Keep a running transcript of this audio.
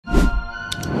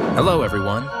Hello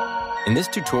everyone. In this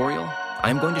tutorial,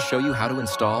 I'm going to show you how to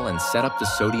install and set up the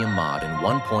sodium mod in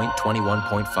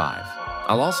 1.21.5.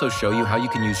 I'll also show you how you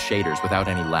can use shaders without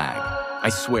any lag. I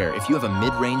swear, if you have a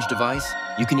mid-range device,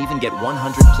 you can even get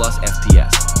 100 plus FPS.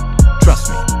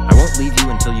 Trust me, I won't leave you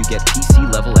until you get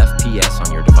PC-level FPS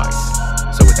on your device.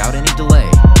 So without any delay,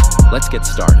 let's get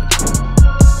started.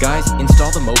 Guys,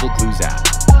 install the MobileGlues app.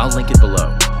 I'll link it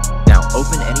below. Now,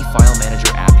 open any file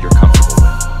manager app you're comfortable with.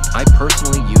 I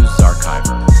personally use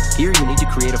Zarchiver. Here you need to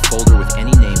create a folder with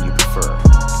any name you prefer.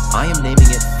 I am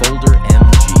naming it Folder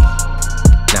MG.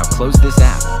 Now close this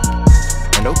app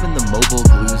and open the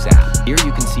MobileGlues app. Here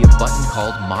you can see a button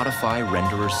called Modify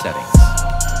Renderer Settings.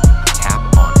 Tap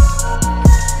on it.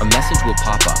 A message will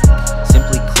pop up.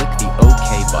 Simply click the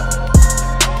OK button.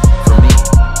 For me,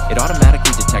 it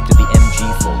automatically detected the MG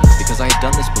folder because I had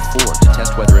done this before to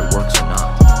test whether it works or not.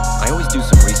 I always do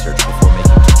some research before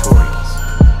making tutorials.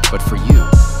 But for you,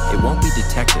 it won't be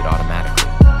detected automatically.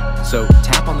 So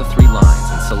tap on the 3 lines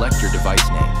and select your device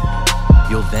name.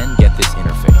 You'll then get this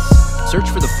interface. Search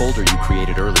for the folder you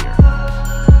created earlier.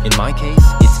 In my case,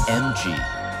 it's MG.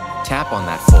 Tap on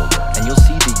that folder and you'll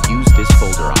see the Use This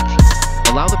Folder option.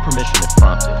 Allow the permission if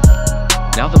prompted.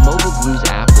 Now the MobileGlues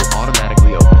app will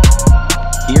automatically open.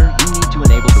 Here, you need to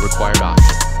enable the required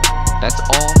option. That's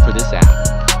all for this app.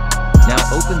 Now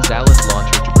open Zalith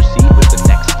Launcher to proceed with the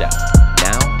next step.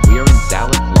 Now, we are in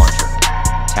Zalith Launcher.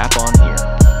 Tap on here.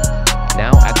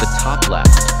 Now at the top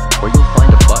left, where you'll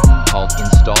find a button called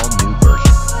Install New Version.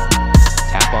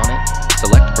 Tap on it,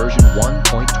 select version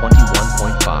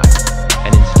 1.21.5,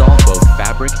 and install both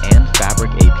Fabric and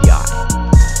Fabric API.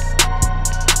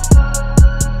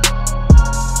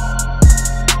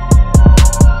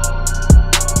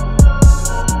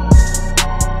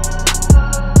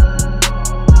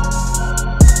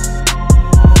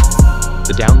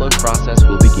 The download process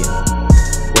will begin.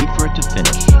 Wait for it to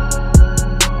finish.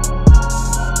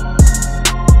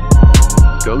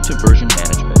 Go to Version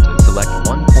Management and select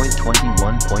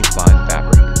 1.21.5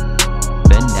 Fabric.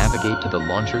 Then navigate to the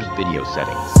launcher's video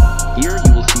settings. Here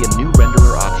you will see a new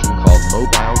renderer option called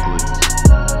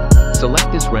MobileGlues.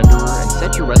 Select this renderer and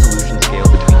set your resolution scale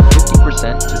between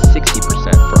 50% to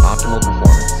 60% for optimal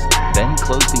performance. Then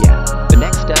close the app. The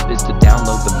next step is to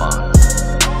download the mods.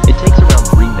 It takes around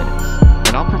 3 minutes.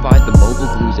 And I'll provide the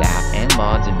MobileGlues app and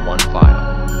mods in one file.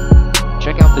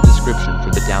 Check out the description for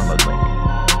the download link.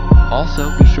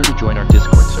 Also, be sure to join our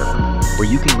Discord server, where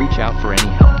you can reach out for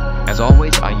any help. As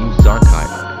always, I use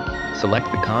Zarchiver. Select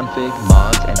the config,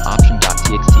 mods, and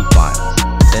option.txt files,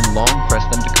 then long press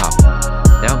them to copy.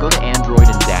 Now go to Android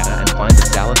and Data and find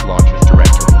the Zalith Launcher's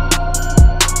directory.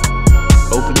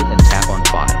 Open it and tap on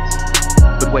Files.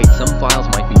 But wait, some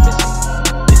files might be missing.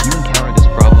 If you encounter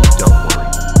this problem, don't worry.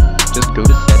 Just go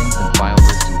to Settings and File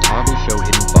List and toggle Show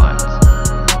Hidden Files.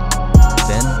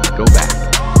 Then, go back,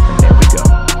 and there we go.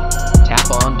 Tap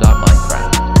on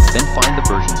 .minecraft, then find the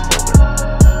Versions folder.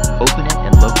 Open it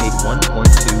and locate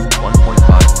 1.2.1.5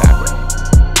 Fabric.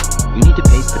 You need to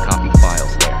paste the copied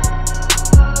files there.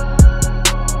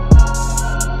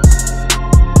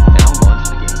 Now launch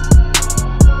the game.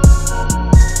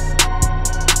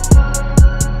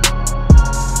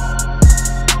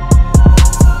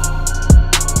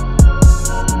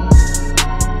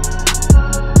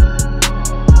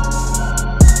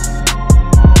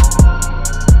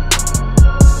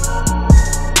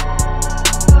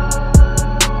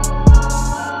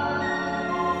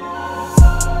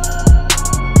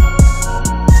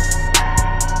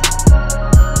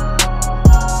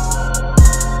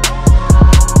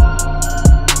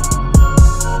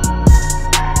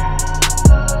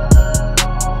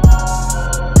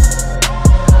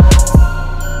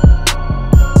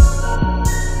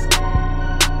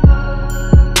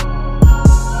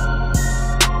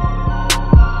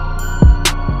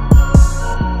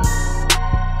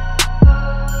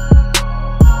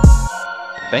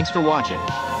 Thanks for watching.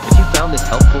 If you found this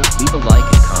helpful, leave a like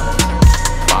and comment.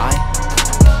 Bye.